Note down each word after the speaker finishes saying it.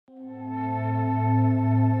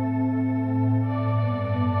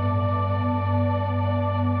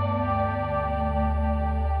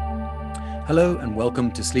Hello and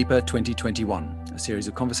welcome to Sleeper 2021, a series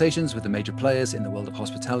of conversations with the major players in the world of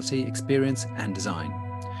hospitality, experience and design.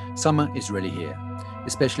 Summer is really here,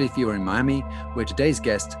 especially if you are in Miami, where today's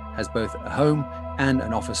guest has both a home and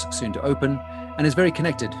an office soon to open and is very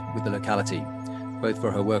connected with the locality, both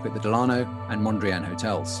for her work at the Delano and Mondrian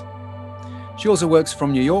hotels. She also works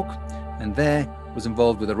from New York and there was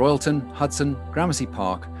involved with the Royalton, Hudson, Gramercy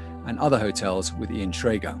Park and other hotels with Ian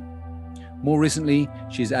Schrager. More recently,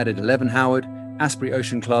 she's added 11 Howard, Asprey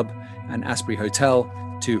Ocean Club, and Asprey Hotel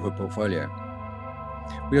to her portfolio.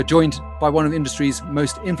 We are joined by one of the industry's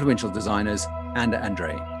most influential designers, Anda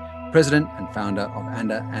Andre, president and founder of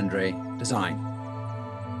Anda Andre Design.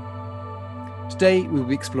 Today, we will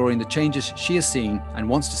be exploring the changes she has seen and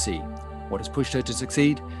wants to see, what has pushed her to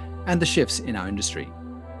succeed, and the shifts in our industry.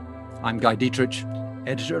 I'm Guy Dietrich,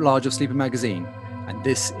 editor-at-large of Sleeper Magazine, and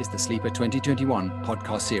this is the Sleeper 2021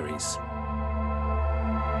 podcast series.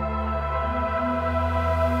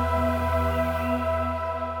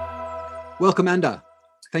 Welcome, Anda.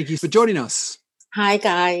 Thank you for joining us. Hi,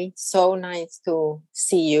 Guy. So nice to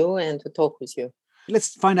see you and to talk with you.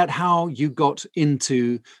 Let's find out how you got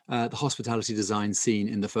into the hospitality design scene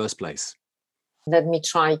in the first place. Let me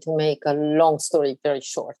try to make a long story very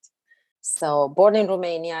short. So, born in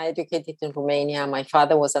Romania, educated in Romania. My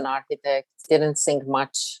father was an architect. Didn't think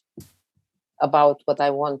much about what I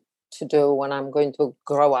want to do when I'm going to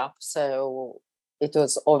grow up. So, it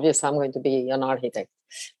was obvious I'm going to be an architect.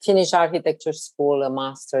 Finished architecture school, a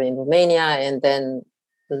master in Romania, and then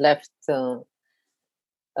left during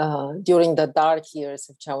the dark years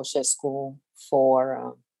of Ceausescu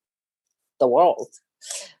for the world.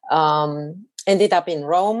 Ended up in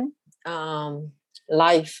Rome,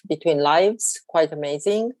 life between lives, quite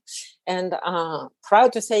amazing. And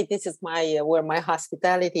proud to say this is where my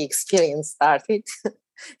hospitality experience started,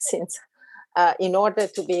 since in order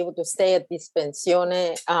to be able to stay at this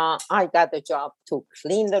pensione, I got a job to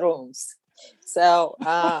clean the rooms. So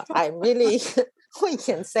we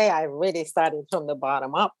can say I really started from the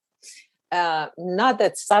bottom up. Not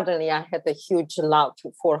that suddenly I had a huge love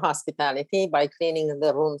for hospitality by cleaning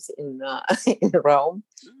the rooms in Rome.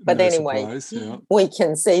 But no anyway, surprise, yeah. We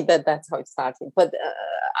can say that that's how it started. But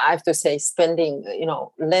I have to say,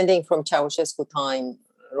 landing from Ceausescu time,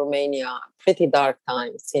 Romania, pretty dark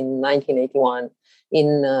times in 1981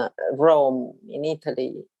 in Rome, in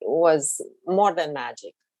Italy, was more than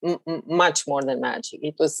magic, much more than magic.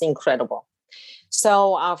 It was incredible.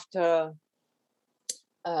 So after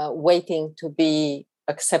waiting to be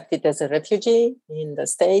accepted as a refugee in the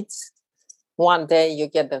States, one day you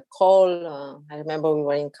get a call. I remember we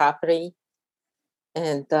were in Capri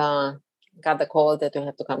and got the call that we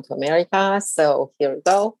have to come to America. So here we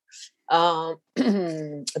go.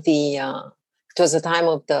 It was the time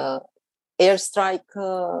of the airstrike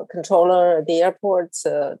controller at the airports.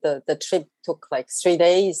 The trip took like 3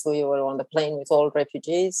 days. We were on the plane with all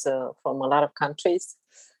refugees from a lot of countries.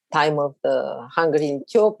 Time of the Hungary,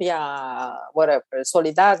 Ethiopia, whatever,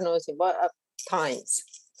 Solidarność, times.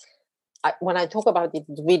 When I talk about it,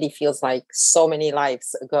 it really feels like so many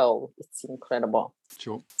lives ago. It's incredible.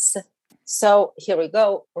 Sure. So here we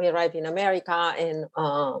go. We arrived in America, and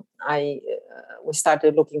we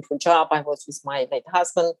started looking for a job. I was with my late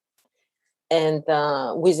husband, and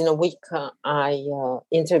within a week, I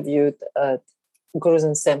interviewed at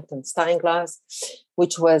Grusin Sempton Steinglass,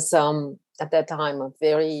 which was at that time a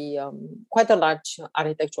very quite a large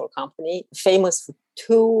architectural company, famous for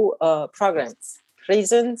two programs: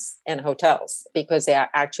 prisons and hotels, because they are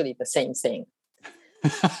actually the same thing.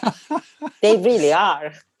 They really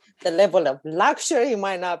are. The level of luxury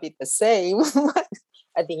might not be the same, but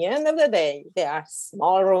at the end of the day, they are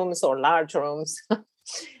small rooms or large rooms,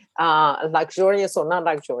 luxurious or not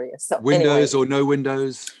luxurious. So windows or no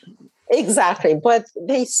windows. Exactly, but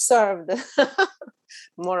they served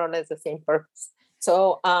more or less the same purpose.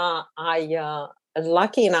 So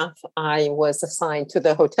lucky enough, I was assigned to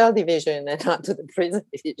the hotel division and not to the prison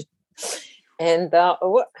division. And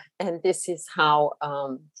this is how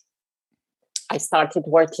I started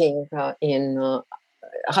working in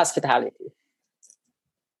hospitality.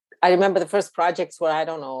 I remember the first projects were,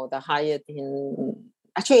 the Hyatt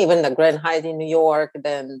even the Grand Hyatt in New York,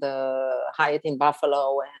 then the Hyatt in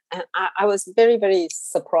Buffalo. And I was very, very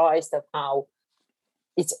surprised at how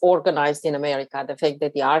it's organized in America. The fact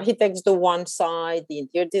that the architects do one side, the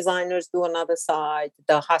interior designers do another side,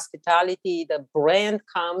 the hospitality, the brand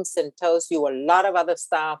comes and tells you a lot of other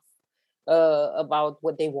stuff about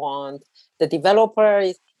what they want. The developer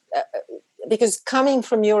is, because coming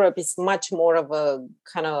from Europe is much more of a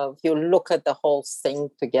kind of, you look at the whole thing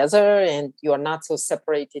together and you are not so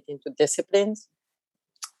separated into disciplines.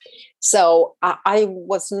 So I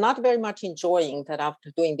was not very much enjoying that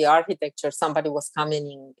after doing the architecture, somebody was coming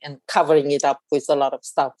in and covering it up with a lot of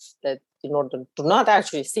stuff that in order to not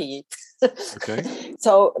actually see it. Okay.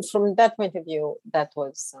 So from that point of view, that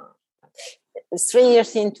was 3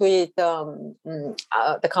 years into it.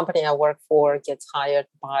 The company I work for gets hired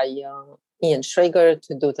by Ian Schrager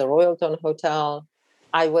to do the Royalton Hotel.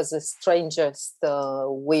 I was the strangest,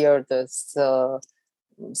 weirdest,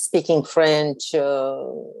 speaking French,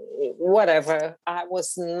 whatever. I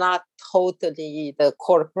was not totally the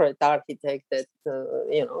corporate architect that,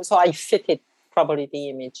 so I fitted probably the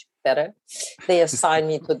image better. They assigned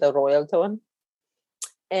me to the Royalton.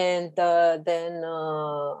 And then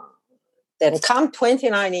come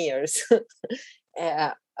 29 years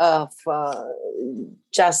of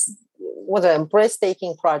just what a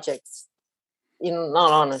breathtaking projects, in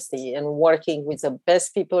all honesty, and working with the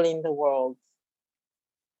best people in the world,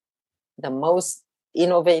 the most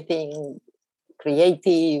innovating,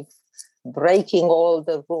 creative, breaking all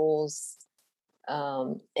the rules,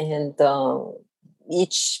 and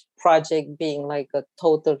each project being like a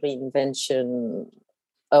total reinvention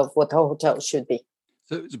of what a hotel should be.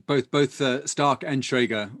 So both Stark and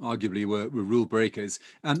Schrager arguably were rule breakers.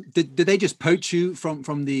 Did they just poach you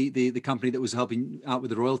from the company that was helping out with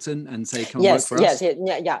the Royalton and say, come work for us?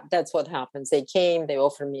 Yeah, that's what happens. They came, they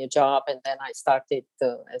offered me a job, and then I started,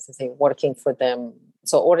 as I say, working for them.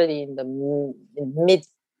 So already in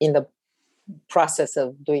the process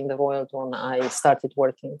of doing the Royalton, I started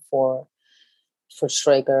working for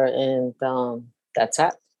Schrager, and that's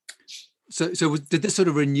it. So did this sort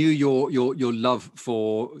of renew your love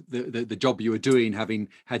for the job you were doing, having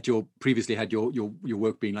had previously had your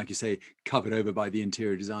work being, like you say, covered over by the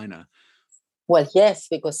interior designer? Well, yes,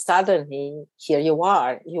 because suddenly here you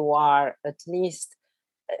are at least,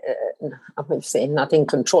 I would say, not in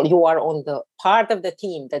control. You are on the part of the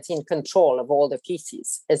team that's in control of all the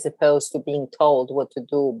pieces, as opposed to being told what to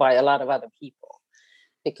do by a lot of other people.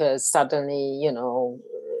 Because suddenly,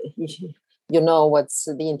 what's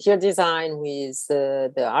the interior design with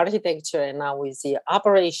the architecture, and now with the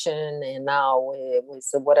operation, and now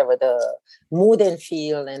with whatever the mood and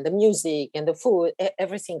feel and the music and the food,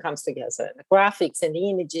 everything comes together, the graphics and the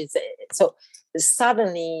images. So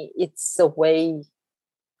suddenly it's the way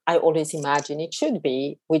I always imagine it should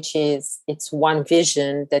be, which is it's one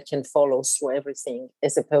vision that can follow through everything,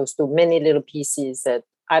 as opposed to many little pieces that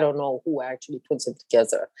I don't know who actually puts them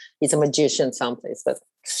together. He's a magician someplace. But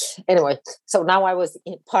anyway, so now I was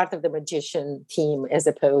part of the magician team, as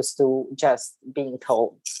opposed to just being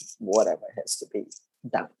told whatever has to be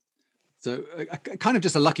done. So kind of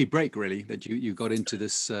just a lucky break, really, that you got into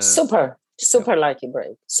this. Super lucky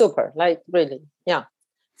break. Super, like really, yeah.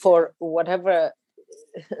 For whatever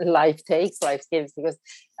life gives, because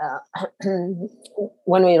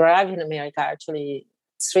when we arrived in America, actually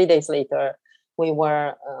 3 days later, we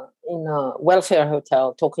were in a welfare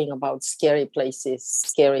hotel talking about scary places,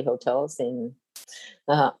 scary hotels, in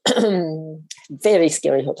very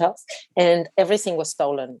scary hotels, and everything was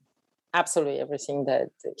stolen. Absolutely everything that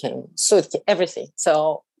came, everything.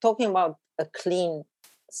 So talking about a clean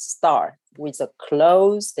start with the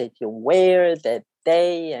clothes that you wear that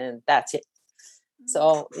day, and that's it.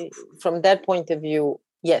 So from that point of view,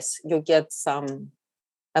 yes, you get some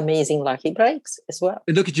amazing lucky breaks as well.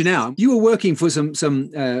 And look at you now. You were working for some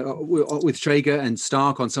with Schrager and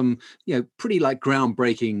Stark on some pretty like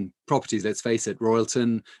groundbreaking properties. Let's face it,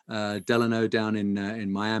 Royalton, Delano down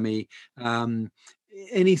in Miami.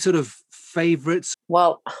 Any sort of favorites?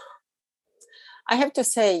 Well, I have to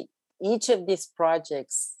say, each of these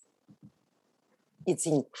projects, it's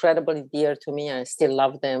incredibly dear to me. I still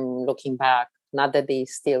love them looking back. Not that they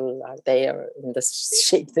still are there in the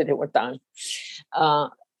shape that they were done.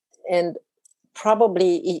 And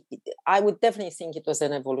probably, I would definitely think it was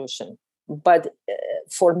an evolution. But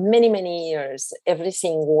for many, many years,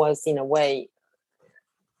 everything was, in a way,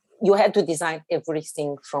 you had to design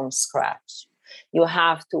everything from scratch. You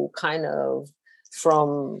have to kind of,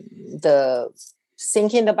 from the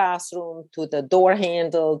sink in the bathroom to the door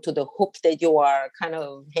handle to the hook that you are kind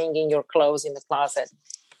of hanging your clothes in the closet,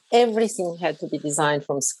 everything had to be designed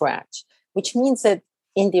from scratch, which means that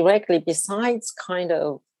indirectly, besides kind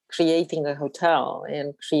of creating a hotel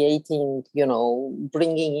and creating,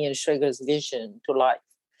 bringing Ian Schrager's vision to life,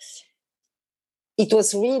 it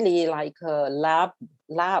was really like a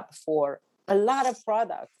lab for a lot of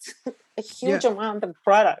products, a huge amount of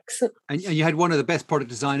products. And you had one of the best product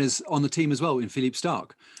designers on the team as well, in Philippe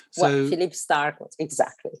Stark. Philippe Stark was,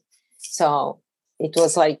 exactly. So it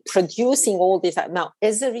was like producing all this. Now,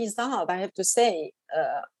 as a result, I have to say,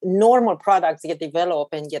 normal products get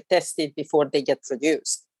developed and get tested before they get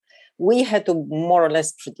produced. we had to more or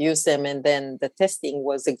less produce them, and then the testing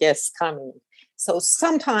was the guests coming. So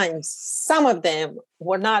sometimes some of them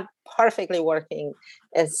were not perfectly working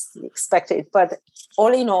as expected, but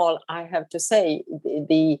all in all, I have to say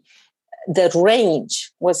the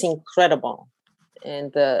range was incredible,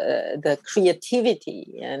 and the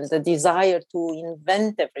creativity and the desire to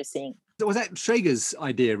invent everything. So was that Schrager's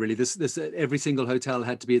idea, really? This every single hotel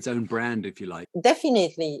had to be its own brand, if you like.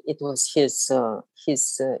 Definitely, it was his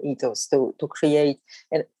ethos to create,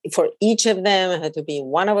 and for each of them, it had to be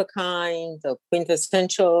one of a kind, a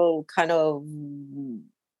quintessential kind of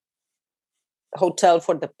hotel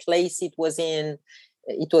for the place it was in.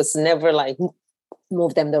 It was never like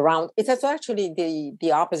move them around. It was actually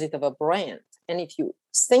the opposite of a brand. And if you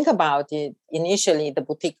think about it, initially the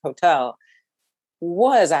boutique hotel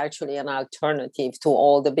was actually an alternative to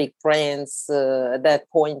all the big brands. At that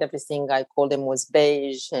point, everything I called them was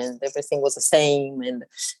beige, and everything was the same. And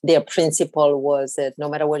their principle was that no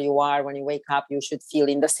matter where you are, when you wake up, you should feel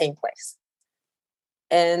in the same place.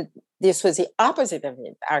 And this was the opposite of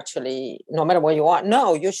it, actually. No matter where you are,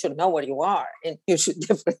 no, you should know where you are, and you should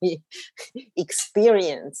definitely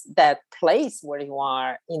experience that place where you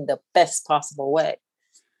are in the best possible way.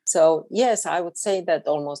 So yes, I would say that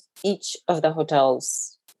almost each of the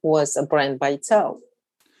hotels was a brand by itself.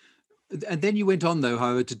 And then you went on, though,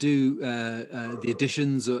 however, to do the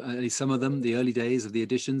editions, or at least some of them, the early days of the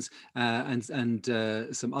editions, and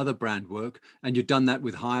some other brand work. And you've done that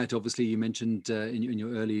with Hyatt, obviously. You mentioned in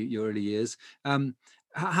your early years.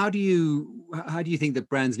 How do you think that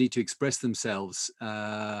brands need to express themselves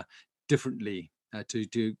differently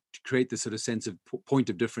to create this sort of sense of point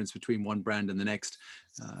of difference between one brand and the next?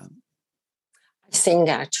 I think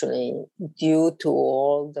actually, due to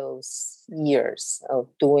all those years of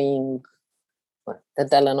doing the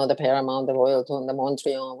Delano, the Paramount, the Royalton, the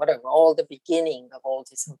Montreal, whatever, all the beginning of all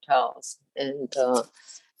these hotels, and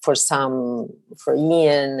for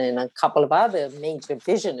Ian and a couple of other major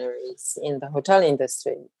visionaries in the hotel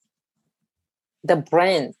industry, the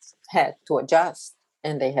brand had to adjust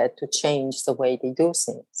and they had to change the way they do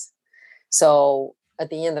things. So at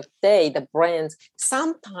the end of the day, the brands,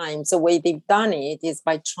 sometimes the way they've done it is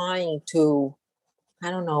by trying to,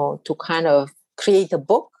 to kind of create a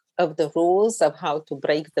book of the rules of how to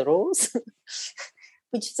break the rules,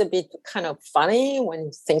 which is a bit kind of funny when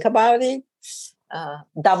you think about it.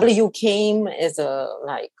 W came as a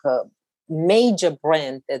major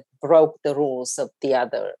brand that broke the rules of the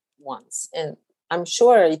other ones. And I'm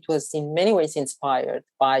sure it was in many ways inspired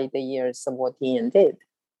by the years of what Ian did.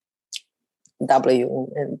 W,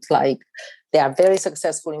 and they are very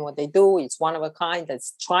successful in what they do. It's one of a kind.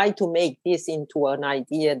 Let's try to make this into an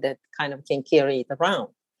idea that kind of can carry it around.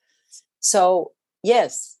 So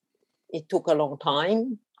yes, it took a long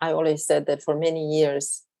time. I always said that for many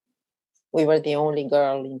years we were the only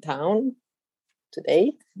girl in town to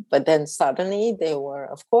date, but then suddenly there were,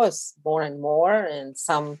 of course, more and more, and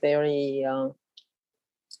some very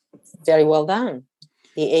very well done.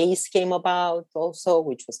 The Ace came about also,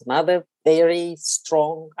 which was another very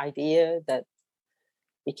strong idea that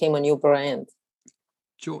became a new brand.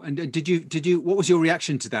 Sure. And did you? What was your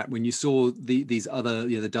reaction to that when you saw these other,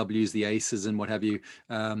 the W's, the Aces, and what have you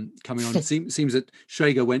coming on? It seems that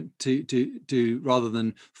Schrager went to rather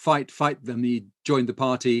than fight them, he joined the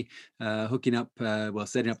party, hooking up,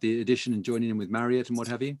 setting up the edition and joining in with Marriott and what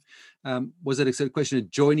have you. Was it a sort of question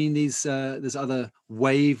of joining this other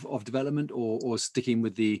wave of development, or sticking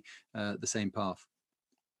with the same path?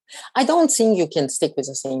 I don't think you can stick with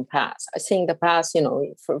the same path. I think the path,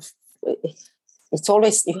 it's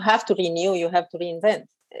always, you have to renew, you have to reinvent,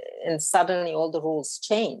 and suddenly all the rules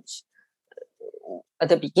change. At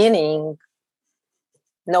the beginning,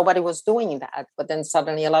 nobody was doing that, but then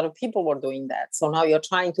suddenly a lot of people were doing that. So now you're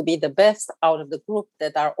trying to be the best out of the group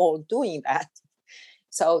that are all doing that.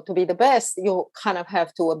 So to be the best, you kind of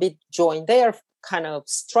have to a bit join their kind of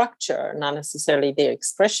structure, not necessarily their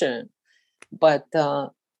expression, but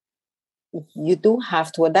you do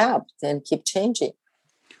have to adapt and keep changing.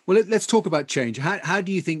 Well, let's talk about change. How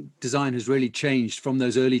do you think design has really changed from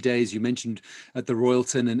those early days you mentioned at the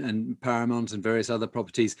Royalton and Paramount and various other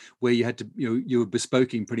properties where you had to, you were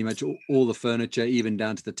bespoking pretty much all the furniture, even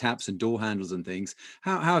down to the taps and door handles and things.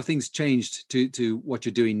 How have things changed to what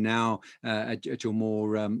you're doing now at your more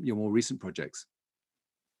recent projects?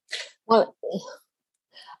 Well,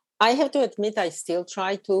 I have to admit, I still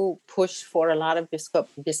try to push for a lot of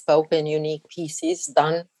bespoke and unique pieces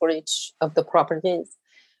done for each of the properties,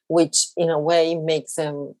 which in a way makes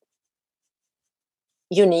them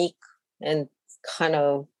unique and kind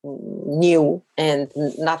of new and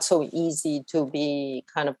not so easy to be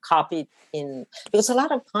kind of copied in, because a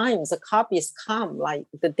lot of times the copies come like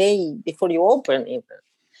the day before you open even.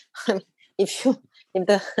 I mean, if you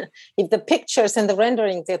if the pictures and the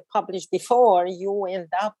renderings get published before, you end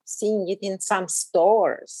up seeing it in some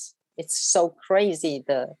stores. It's so crazy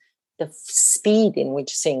the speed in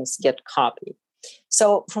which things get copied.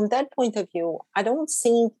 So from that point of view, I don't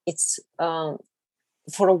think it's at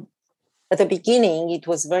the beginning, it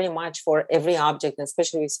was very much for every object,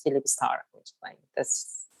 especially with Philip Stark, which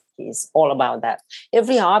he's all about that.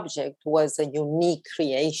 Every object was a unique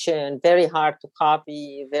creation, very hard to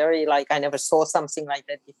copy, very I never saw something like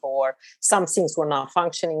that before. Some things were not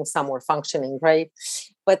functioning, some were functioning great.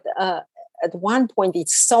 But at one point,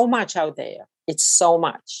 it's so much out there. It's so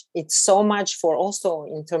much. It's so much for also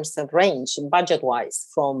in terms of range, budget-wise,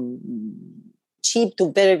 from cheap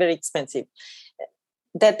to very, very expensive.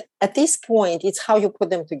 That at this point, it's how you put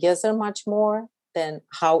them together much more than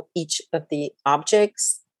how each of the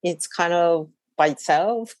objects it's kind of by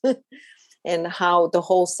itself and how the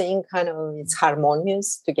whole thing kind of it's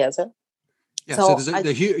harmonious together. Yeah, so there's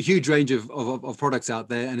a huge range of products out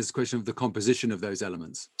there, and it's a question of the composition of those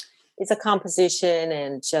elements. It's a composition,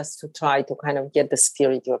 and just to try to kind of get the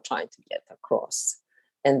spirit you're trying to get across,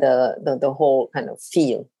 and the whole kind of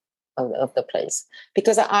feel of the place.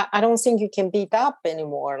 Because I don't think you can beat up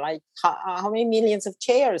anymore. Like how many millions of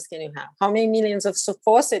chairs can you have? How many millions of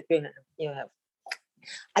faucets you have?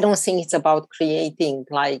 I don't think it's about creating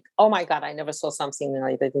oh my God, I never saw something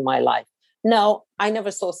like that in my life. No, I never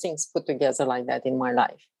saw things put together like that in my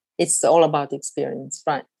life. It's all about experience,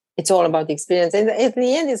 right? It's all about experience. And at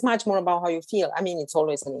the end, it's much more about how you feel. I mean, it's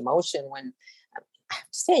always an emotion when, I have to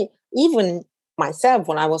say, even myself,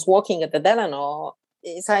 when I was working at the Delano,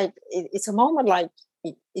 it's it's a moment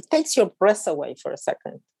it takes your breath away for a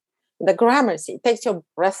second. The Gramercy, it takes your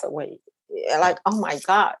breath away. Oh my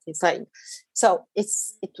God, it's so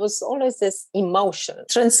it was always this emotion,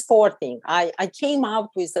 transporting. I came out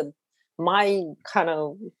with my kind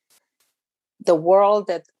of the word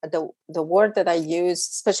that I use,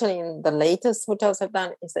 especially in the latest hotels I've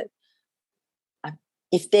done, is that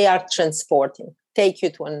if they are transporting, take you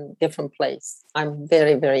to a different place, I'm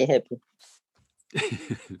very, very happy.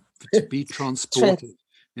 To be transported.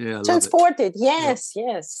 Yeah, transported. Yes.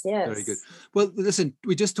 Very good. Well, listen,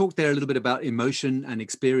 we just talked there a little bit about emotion and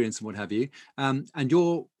experience and what have you. And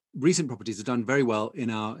your recent properties have done very well in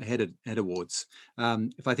our head awards.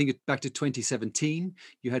 If I think back to 2017,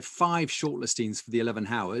 you had 5 shortlistings for the 11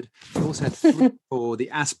 Howard. You also had 3 for the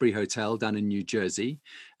Asbury Hotel down in New Jersey.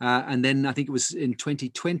 And then I think it was in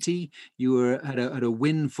 2020, you had a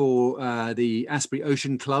win for the Asbury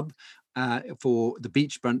Ocean Club for the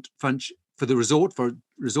beachfront for the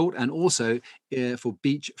resort and also for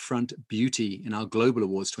beachfront beauty in our Global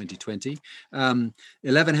Awards 2020.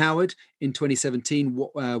 11 Howard in 2017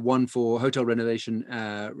 won for hotel renovation,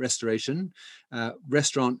 restoration,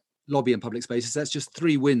 restaurant, lobby and public spaces. That's just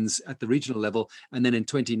 3 wins at the regional level. And then in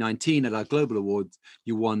 2019 at our Global Awards,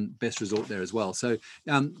 you won Best Resort there as well. So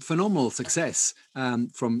phenomenal success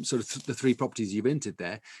from sort of the 3 properties you've entered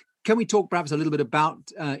there. Can we talk perhaps a little bit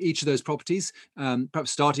about each of those properties,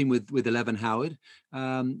 perhaps starting with 11 Howard?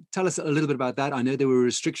 Tell us a little bit about that. I know there were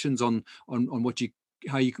restrictions on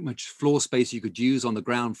how much floor space you could use on the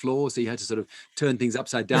ground floor, so you had to sort of turn things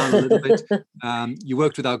upside down a little bit. You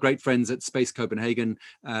worked with our great friends at Space Copenhagen,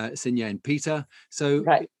 Sinja and Peter. So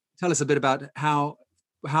Tell us a bit about how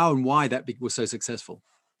and why that was so successful.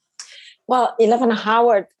 Well, 11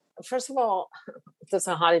 Howard, first of all, it was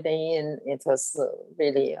a Holiday Inn. It was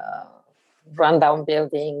really a rundown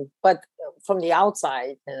building, but from the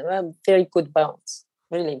outside, very good bones,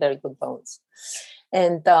 really very good bones.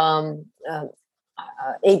 And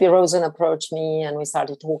A.B. Rosen approached me and we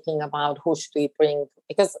started talking about who should we bring.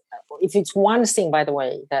 Because if it's one thing, by the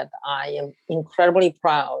way, that I am incredibly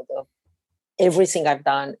proud of everything I've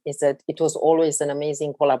done, is that it was always an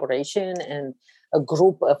amazing collaboration and a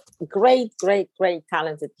group of great, great, great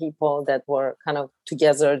talented people that were kind of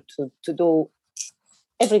together to do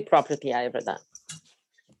every property I ever done.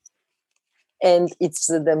 And it's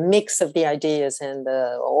the mix of the ideas and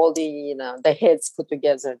all the heads put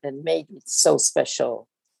together that made it so special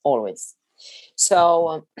always.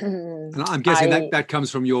 So and I'm guessing that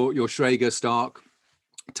comes from your Schrager Stark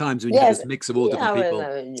times when you have this mix of all different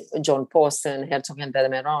people. John Poston, Herzog and de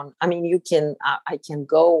Meuron. I mean, I can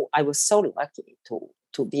go. I was so lucky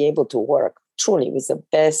to be able to work truly with the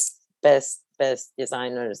best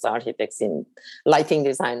designers, architects, in lighting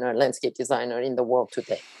designer, landscape designer in the world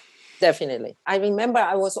today. Definitely. I remember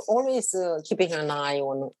I was always keeping an eye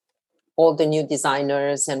on all the new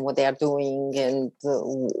designers and what they are doing and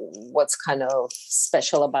what's kind of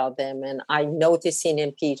special about them. And I noticed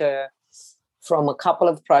in Peter from a couple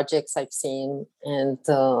of projects I've seen. And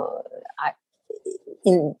I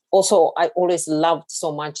always loved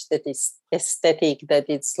so much that it's aesthetic, that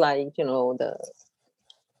it's like,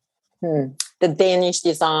 the Danish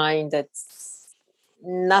design that's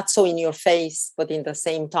not so in your face, but in the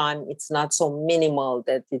same time, it's not so minimal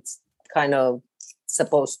that it's kind of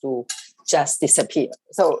supposed to just disappear.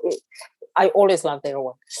 So I always loved their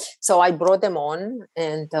work. So I brought them on,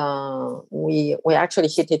 and we actually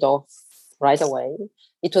hit it off right away.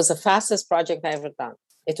 It was the fastest project I ever done.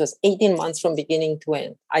 It was 18 months from beginning to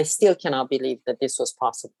end. I still cannot believe that this was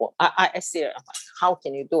possible. I still, I'm like, how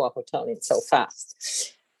can you do a hotel in so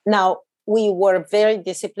fast? Now, we were very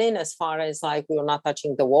disciplined as far as like we were not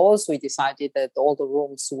touching the walls. We decided that all the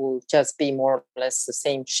rooms will just be more or less the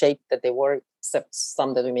same shape that they were, except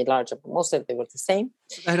some that we made larger, but most of them were the same.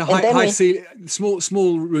 They had a high ceiling,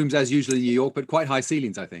 small rooms as usual in New York, but quite high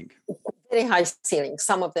ceilings, I think. Very high ceilings.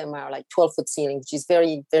 Some of them are like 12-foot ceilings, which is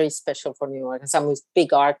very, very special for New York. And some with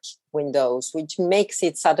big arch windows, which makes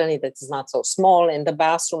it suddenly that it's not so small. And the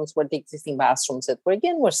bathrooms were the existing bathrooms that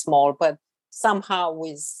were small, but somehow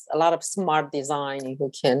with a lot of smart design,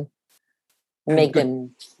 you can make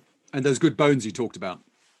them. And those good bones you talked about.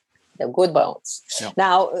 The good bones. Yeah.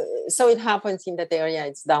 Now, so it happens in that area.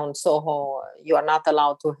 It's down Soho. You are not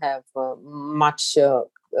allowed to have much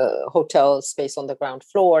hotel space on the ground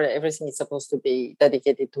floor. Everything is supposed to be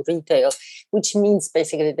dedicated to retail, which means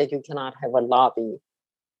basically that you cannot have a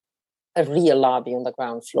real lobby on the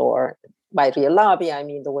ground floor. By real lobby, I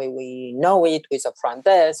mean the way we know it, with a front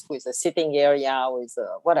desk, with a sitting area, with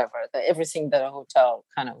whatever, everything that a hotel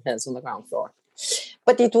kind of has on the ground floor.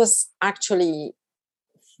 But it was actually,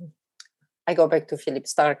 I go back to Philip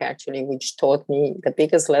Stark, actually, which taught me the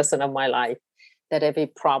biggest lesson of my life, that every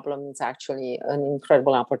problem is actually an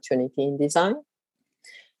incredible opportunity in design.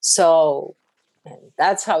 So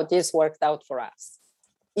that's how this worked out for us.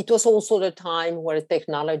 It was also the time where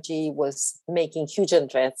technology was making huge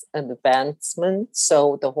advancements.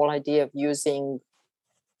 So the whole idea of using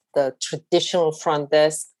the traditional front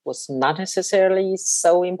desk was not necessarily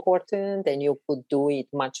so important, and you could do it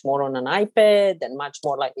much more on an iPad and much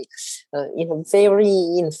more like in a very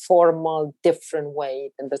informal, different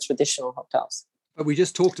way than the traditional hotels. But we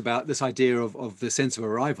just talked about this idea of the sense of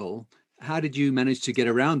arrival. How did you manage to get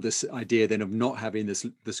around this idea then of not having this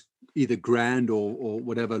either grand or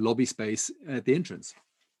whatever lobby space at the entrance?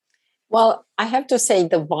 Well, I have to say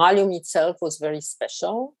the volume itself was very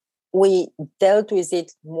special. We dealt with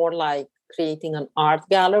it more like creating an art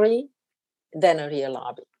gallery than a real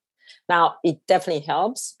lobby. Now, it definitely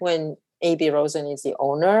helps when A.B. Rosen is the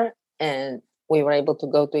owner, and we were able to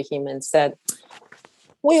go to him and said,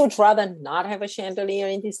 we would rather not have a chandelier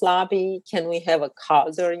in this lobby. Can we have a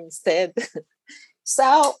calder instead?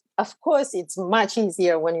 So, of course, it's much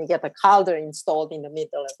easier when you get a calder installed in the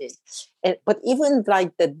middle of it. But even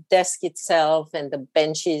like the desk itself and the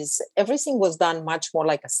benches, everything was done much more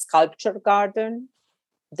like a sculpture garden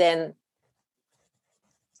than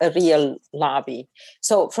a real lobby.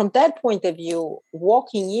 So from that point of view,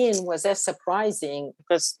 walking in was as surprising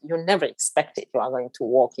because you never expected you are going to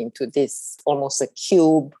walk into this almost a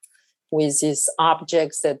cube with these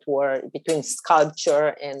objects that were between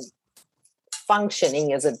sculpture and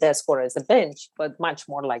functioning as a desk or as a bench, but much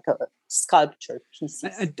more like a sculpture piece.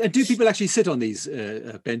 And do people actually sit on these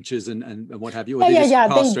benches and what have you? Or they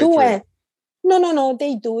do. No,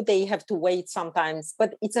 they do. They have to wait sometimes,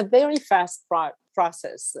 but it's a very fast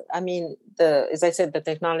process. I mean, as I said, the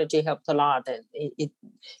technology helped a lot. And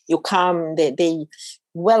you come, they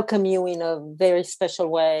welcome you in a very special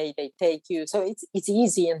way. They take you, so it's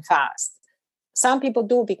easy and fast. Some people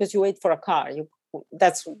do because you wait for a car.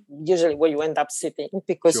 That's usually where you end up sitting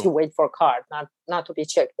because Sure. You wait for a car, not to be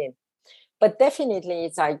checked in. But definitely,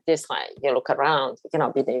 it's like this. Like you look around, you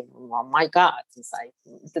cannot believe. Oh my God! It's like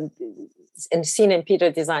and Sean and Peter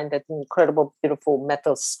designed that incredible, beautiful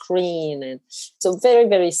metal screen, and so very,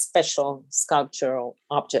 very special sculptural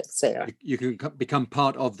objects there. You can become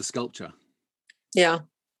part of the sculpture. Yeah.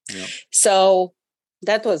 So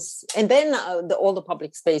that was, and then all the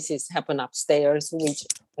public spaces happen upstairs, which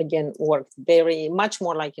again worked very much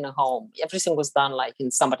more like in a home. Everything was done like in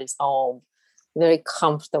somebody's home. Very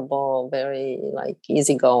comfortable, very like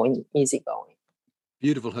easygoing.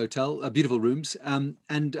 Beautiful hotel, beautiful rooms. And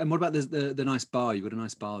what about the nice bar? You got a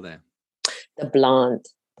nice bar there. The Blonde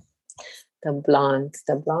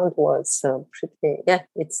was pretty. Yeah,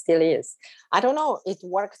 it still is. I don't know. It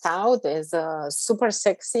worked out as a super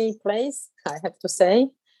sexy place, I have to say.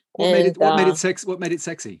 What made it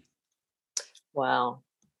sexy? Well,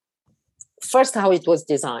 first, how it was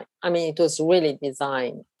designed. I mean, it was really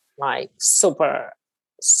designed like super,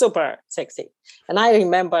 super sexy. And I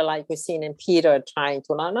remember like we seen in Peter trying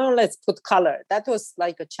to, no, let's put color. That was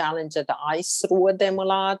like a challenge that I threw at them a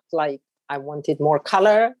lot. Like I wanted more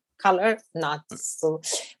color, not so.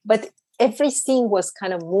 But every scene was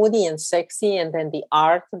kind of moody and sexy. And then the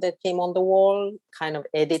art that came on the wall kind of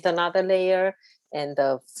added another layer. And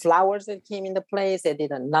the flowers that came into place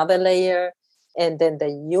added another layer. And then the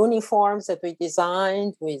uniforms that we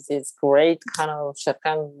designed with this great kind of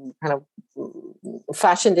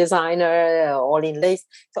fashion designer, all in lace.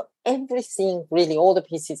 So everything, really, all the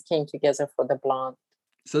pieces came together for the blonde.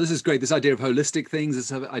 So this is great. This idea of holistic things,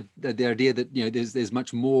 the idea that there's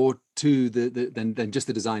much more to than just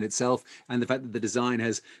the design itself, and the fact that the design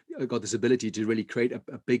has got this ability to really create a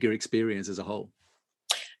bigger experience as a whole.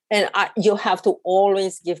 And you have to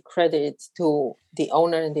always give credit to the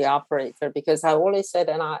owner and the operator, because I always said,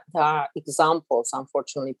 and there are examples,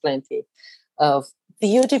 unfortunately, plenty, of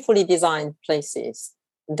beautifully designed places,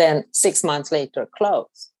 then 6 months later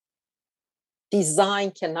close.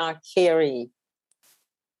 Design cannot carry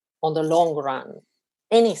on the long run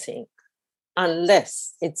anything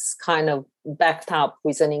unless it's kind of backed up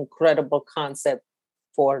with an incredible concept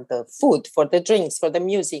for the food, for the drinks, for the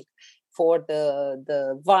music, for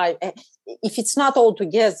the vibe. If it's not all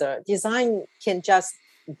together, design can just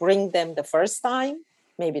bring them the first time,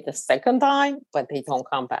 maybe the second time, but they don't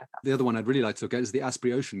come back. The other one I'd really like to look at is the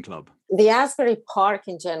Asbury Ocean Club. The Asbury Park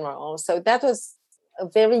in general. So that was a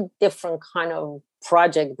very different kind of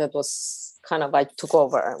project that was kind of I took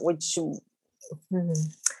over, which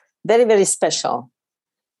very, very special,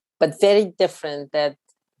 but very different than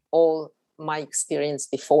all my experience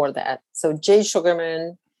before that. So Jay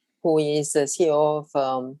Sugarman, who is the CEO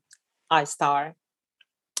of iStar,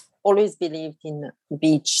 always believed in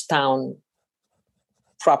beach town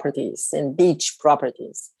properties and beach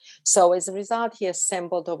properties. So as a result, he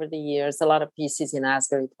assembled over the years a lot of pieces in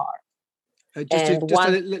Asbury Park.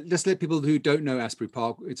 Just let people who don't know Asbury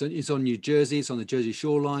Park, it's on New Jersey, it's on the Jersey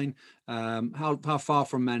shoreline. How far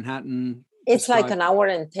from Manhattan? It's like an hour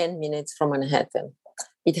and 10 minutes from Manhattan.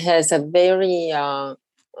 It has a very...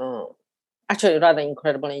 actually rather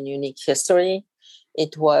incredible and unique history.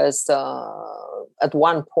 It was at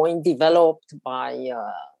one point developed by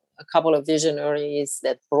a couple of visionaries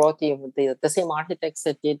that brought in the same architects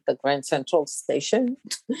that did the Grand Central Station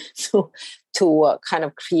to kind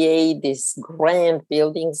of create these grand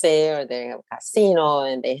buildings there. They have a casino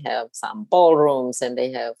and they have some ballrooms and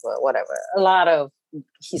they have a lot of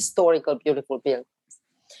historical, beautiful buildings.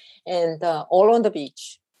 And all on the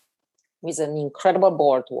beach with an incredible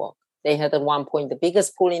boardwalk. They had at one point the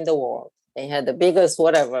biggest pool in the world. They had the biggest,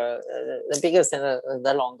 the biggest and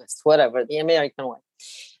the longest, the American way.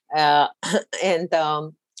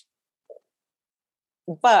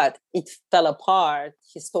 But it fell apart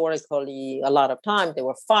historically a lot of time. There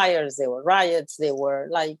were fires, there were riots, there were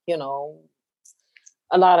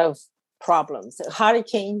a lot of problems.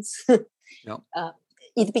 Hurricanes. Yep.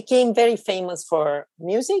 It became very famous for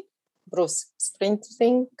music. Bruce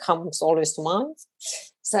Springsteen comes always to mind.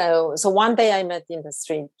 So one day I met in the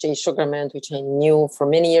street Jay Sugarman, which I knew for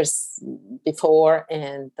many years before,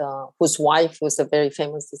 and whose wife was a very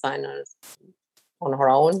famous designer on her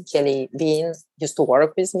own. Kelly Bean used to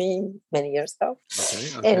work with me many years ago.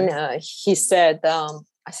 Okay. And he said,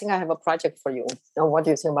 I think I have a project for you. Now, what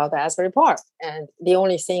do you think about the Asbury Park? And the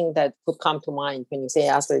only thing that could come to mind when you say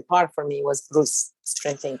Asbury Park for me was Bruce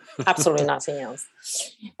Springsteen, absolutely nothing else.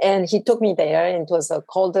 And he took me there, and it was the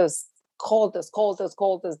coldest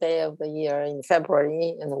day of the year in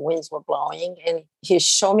February, and the winds were blowing. And he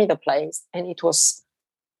showed me the place, and it was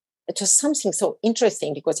something so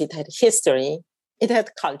interesting because it had history. It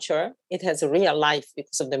had culture. It has real life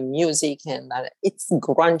because of the music, and it's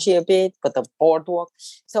grungy a bit, but the boardwalk.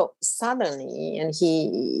 So suddenly,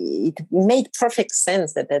 it made perfect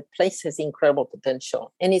sense that place has incredible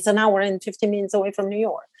potential. And it's an hour and 15 minutes away from New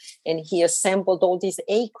York. And he assembled all this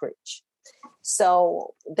acreage.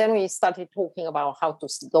 So then we started talking about how to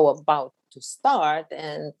go about to start.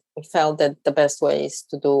 And we felt that the best way is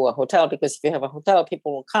to do a hotel, because if you have a hotel,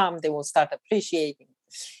 people will come, they will start appreciating.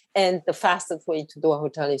 And the fastest way to do a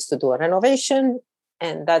hotel is to do a renovation.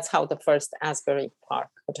 And that's how the first Asbury Park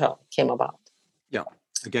Hotel came about. Yeah.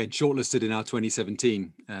 Again, shortlisted in our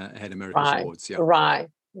 2017 Head America Awards. Yeah. Right.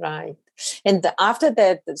 And after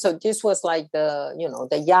that, so this was like the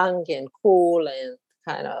young and cool and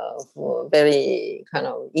kind of very kind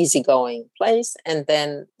of easygoing place. And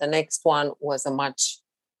then the next one was a much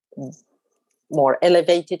more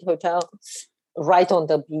elevated hotel right on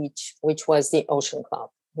the beach, which was the Ocean Club.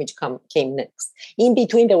 which came next. In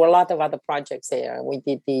between, there were a lot of other projects there. We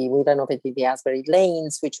renovated the Asbury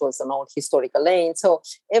Lanes, which was an old historical lane. So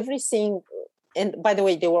everything, and by the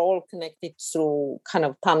way, they were all connected through kind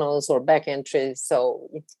of tunnels or back entries. So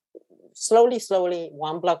it's slowly,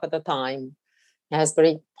 one block at a time,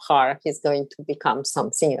 Asbury Park is going to become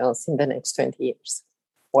something else in the next 20 years.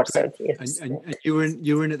 Or 30 years. And you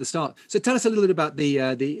were in at the start. So tell us a little bit about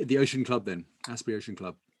the Ocean Club then, Asbury Ocean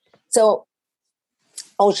Club. So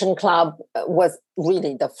Ocean Club was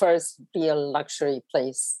really the first real luxury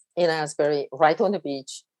place in Asbury, right on the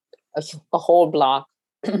beach, a whole block.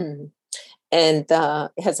 And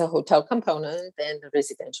it has a hotel component and a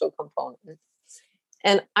residential component.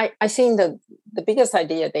 And I think that the biggest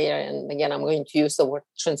idea there, and again, I'm going to use the word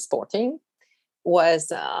transporting,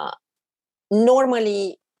 was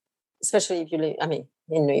normally, especially if you live,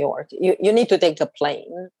 in New York, you need to take a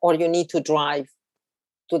plane or you need to drive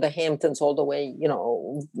to the Hamptons all the way,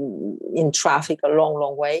 in traffic a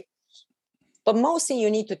long way. But mostly you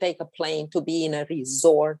need to take a plane to be in a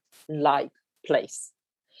resort-like place.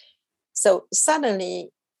 So suddenly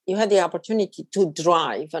you had the opportunity to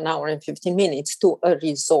drive an hour and 15 minutes to a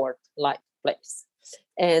resort-like place.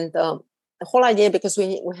 And the whole idea, because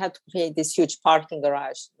we had to create this huge parking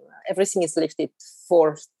garage, everything is lifted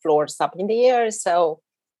 4 floors up in the air. So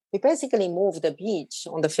we basically moved the beach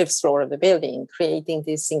on the 5th floor of the building, creating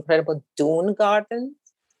this incredible dune garden.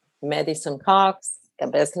 Madison Cox, the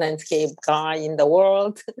best landscape guy in the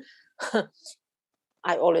world.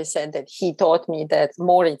 I always said that he taught me that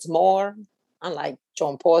more is more, unlike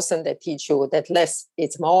John Pawson that teach you that less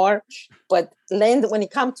is more. But when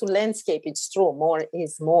it comes to landscape, it's true, more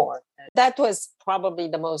is more. That was probably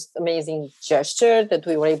the most amazing gesture that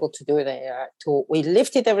we were able to do there. We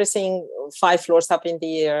lifted everything 5 floors up in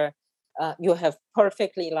the air. You have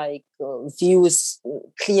perfectly views,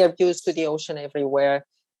 clear views to the ocean everywhere.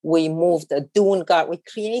 We moved a dune garden. We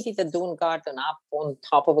created a dune garden up on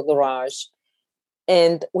top of a garage.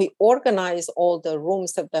 And we organize all the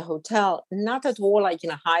rooms of the hotel, not at all like in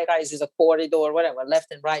a high rise, is a corridor, whatever,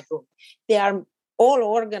 left and right room. They are all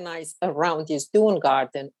organized around this dune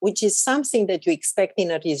garden, which is something that you expect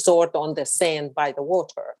in a resort on the sand by the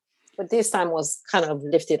water. But this time was kind of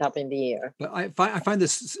lifted up in the air. But I find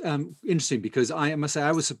this interesting because I must say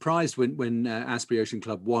I was surprised when Asbury Ocean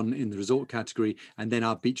Club won in the resort category and then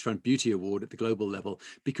our Beachfront Beauty Award at the global level,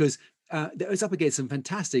 because it was up against some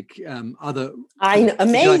fantastic other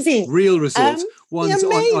amazing real resorts. Ones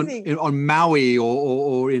on Maui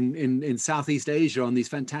or in Southeast Asia on these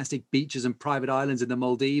fantastic beaches and private islands in the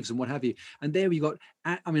Maldives and what have you. And there you got,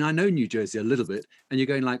 I know New Jersey a little bit, and you're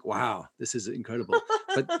going like, wow, this is incredible.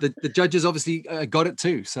 But the judges obviously got it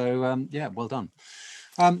too. So well done.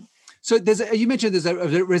 So you mentioned there's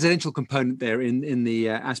a residential component there in the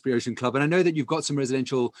Asbury Ocean Club, and I know that you've got some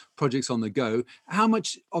residential projects on the go. How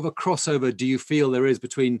much of a crossover do you feel there is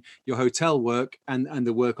between your hotel work and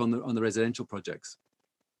the work on the residential projects?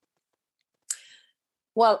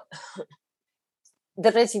 Well,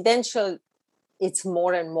 the residential, it's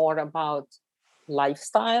more and more about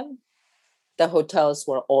lifestyle. The hotels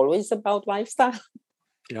were always about lifestyle.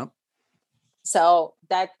 Yeah. So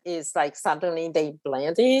that is suddenly they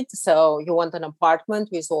blended. So you want an apartment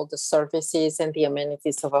with all the services and the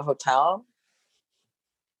amenities of a hotel.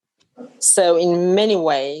 So in many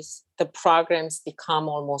ways, the programs become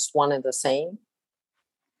almost one and the same.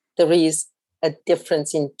 There is a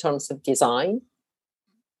difference in terms of design.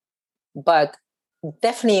 But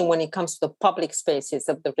definitely when it comes to the public spaces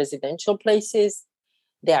of the residential places,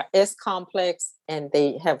 they are as complex and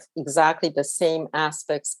they have exactly the same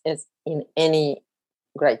aspects as in any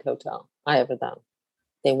great hotel I ever done.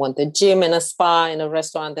 They want a gym and a spa and a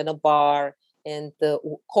restaurant and a bar and the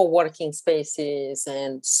co-working spaces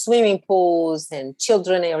and swimming pools and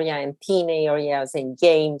children area and teen areas and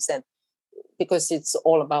games, and because it's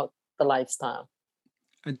all about the lifestyle.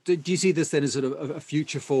 And do you see this then as sort of a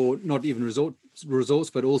future for not even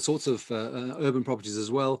resorts, but all sorts of urban properties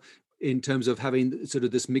as well, in terms of having sort of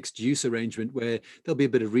this mixed use arrangement where there'll be a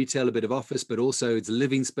bit of retail, a bit of office, but also it's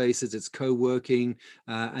living spaces, it's co-working,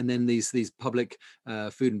 and then these public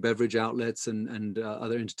food and beverage outlets and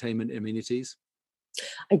other entertainment amenities?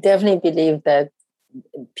 I definitely believe that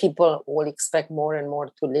people will expect more and more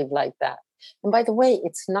to live like that. And by the way,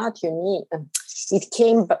 it's not unique.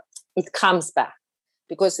 It comes back.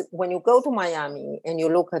 Because when you go to Miami and you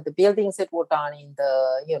look at the buildings that were done in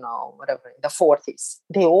the, in the 40s,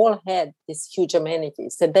 they all had these huge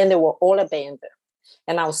amenities. And then they were all abandoned.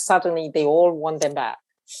 And now suddenly they all want them back.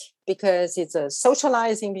 Because it's a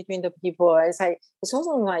socializing between the people. It's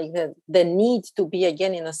also like the need to be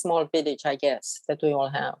again in a small village, I guess, that we all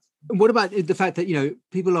have. What about the fact that,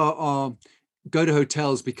 people are go to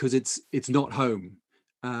hotels because it's not home,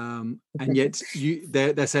 and yet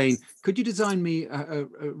they're saying, could you design me a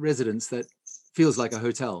residence that feels like a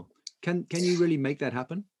hotel? Can you really make that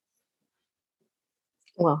happen?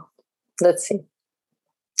 Well, let's see.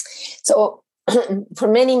 So for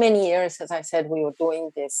many, many years, as I said, we were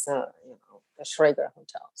doing this, the Schrager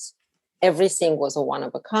hotels. Everything was a one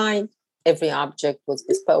of a kind. Every object was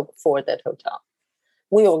bespoke for that hotel.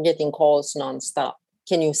 We were getting calls nonstop.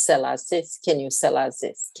 Can you sell us this? Can you sell us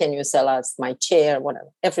this? Can you sell us my chair? Whatever.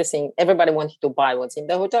 Everything. Everybody wanted to buy what's in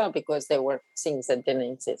the hotel because there were things that didn't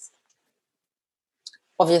exist.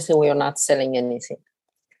 Obviously, we are not selling anything.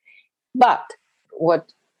 But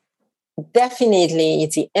what definitely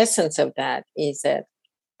is the essence of that is that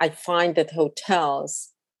I find that hotels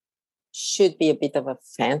should be a bit of a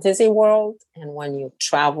fantasy world. And when you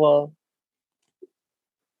travel,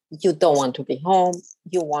 you don't want to be home.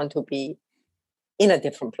 You want to be in a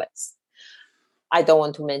different place. I don't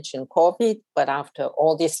want to mention COVID, but after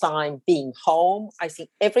all this time being home, I think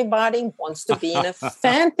everybody wants to be in a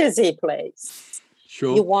fantasy place.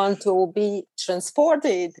 Sure. You want to be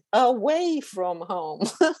transported away from home.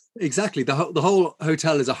 Exactly. The whole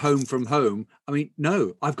hotel is a home from home. I mean,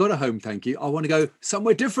 no, I've got a home, thank you. I want to go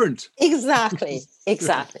somewhere different. Exactly.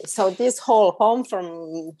 So this whole home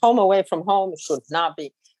away from home should not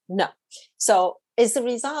be. No. So as a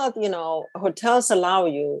result, hotels allow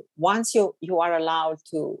you, once you are allowed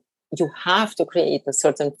to, you have to create a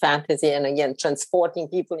certain fantasy. And again, transporting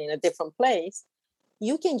people in a different place,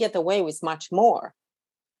 you can get away with much more.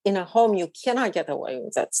 In a home, you cannot get away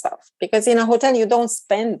with that stuff because in a hotel, you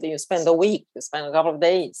spend a week, you spend a couple of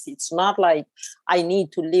days. It's not like I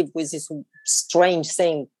need to live with this strange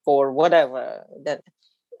thing for whatever.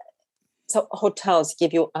 So hotels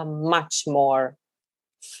give you a much more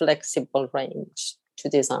flexible range to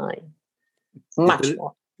design. Much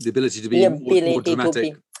more. The ability to be more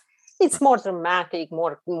dramatic. It's more dramatic,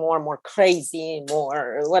 more crazy,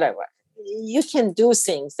 more whatever. You can do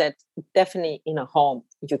things that definitely in a home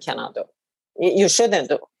you cannot do. You shouldn't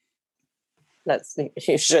do.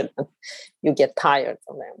 You shouldn't. You get tired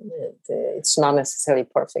of them. It's not necessarily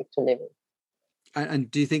perfect to live in.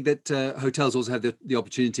 And do you think that hotels also have the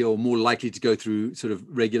opportunity or more likely to go through sort of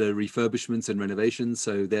regular refurbishments and renovations,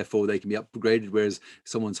 so therefore they can be upgraded, whereas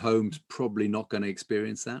someone's home's probably not going to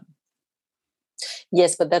experience that?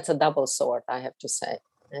 Yes, but that's a double sword, I have to say.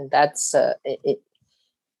 And that's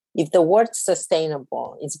if the word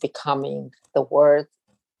sustainable is becoming the word,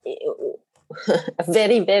 a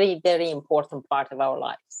very, very, very important part of our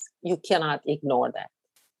lives. You cannot ignore that.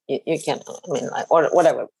 You can, or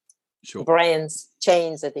whatever. Sure. Brands,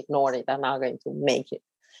 chains that ignore it are not going to make it.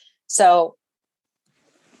 So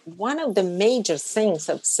one of the major things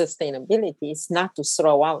of sustainability is not to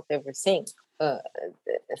throw out everything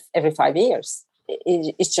every 5 years.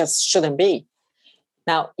 It just shouldn't be.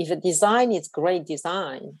 Now, if a design is great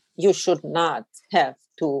design, you should not have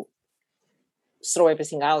to throw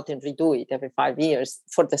everything out and redo it every 5 years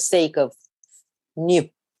for the sake of new.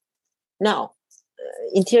 No,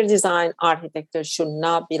 interior design, architecture should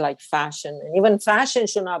not be like fashion. And even fashion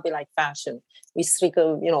should not be like fashion. We strict,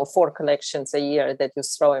 4 collections a year that you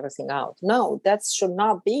throw everything out. No, that should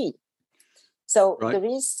not be. So right. There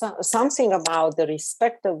is something about the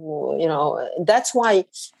respect of, that's why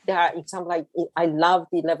there are examples like, I love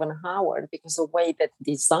the 11 Howard because the way that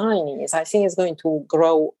design is, I think it's going to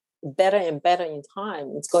grow better and better in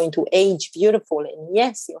time. It's going to age beautiful. And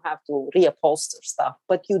yes, you have to reupholster stuff,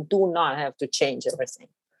 but you do not have to change everything.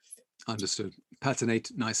 Understood.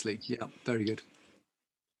 Patinate nicely. Yeah, very good.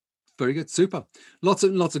 Very good. Super. Lots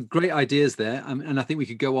of great ideas there. And I think we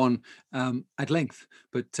could go on at length,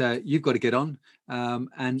 but you've got to get on.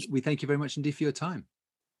 And we thank you very much indeed for your time.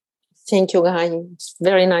 Thank you, Guy. It's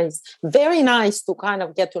very nice. Very nice to kind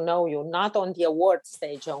of get to know you, not on the award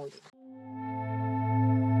stage only.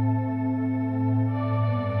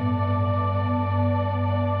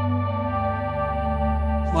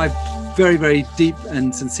 My very, very deep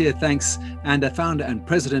and sincere thanks, and founder and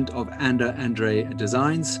president of Ander Andre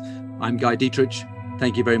Designs. I'm Guy Dietrich.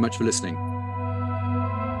 Thank you very much for listening.